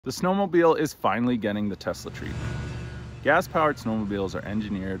The snowmobile is finally getting the Tesla treatment. Gas-powered snowmobiles are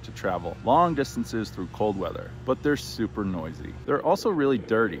engineered to travel long distances through cold weather, but they're super noisy. They're also really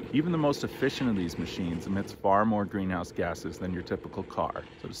dirty. Even the most efficient of these machines emits far more greenhouse gases than your typical car.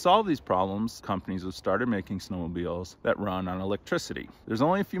 So to solve these problems, companies have started making snowmobiles that run on electricity. There's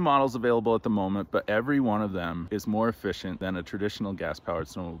only a few models available at the moment, but every one of them is more efficient than a traditional gas-powered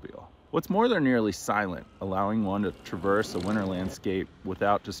snowmobile. What's more, they're nearly silent, allowing one to traverse a winter landscape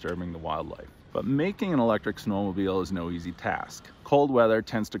without disturbing the wildlife. But making an electric snowmobile is no easy task. Cold weather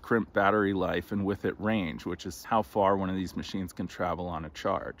tends to crimp battery life and with it range, which is how far one of these machines can travel on a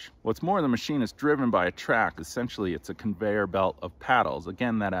charge. What's more, the machine is driven by a track. Essentially, it's a conveyor belt of paddles.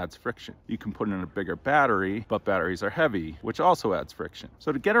 Again, that adds friction. You can put in a bigger battery, but batteries are heavy, which also adds friction.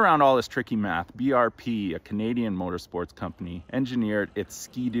 So to get around all this tricky math, BRP, a Canadian motorsports company, engineered its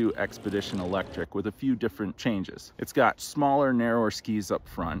Ski-Doo Expedition Electric with a few different changes. It's got smaller, narrower skis up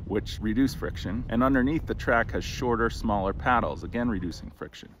front, which reduce friction, and underneath the track has shorter, smaller paddles, again reducing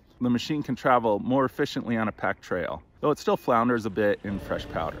friction. The machine can travel more efficiently on a packed trail, though it still flounders a bit in fresh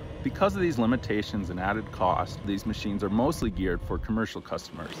powder. Because of these limitations and added cost, these machines are mostly geared for commercial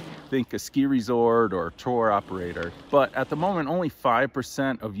customers. Think a ski resort or tour operator, but at the moment only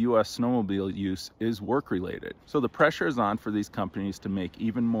 5% of US snowmobile use is work-related. So the pressure is on for these companies to make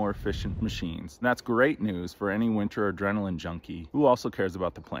even more efficient machines. And that's great news for any winter adrenaline junkie who also cares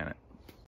about the planet.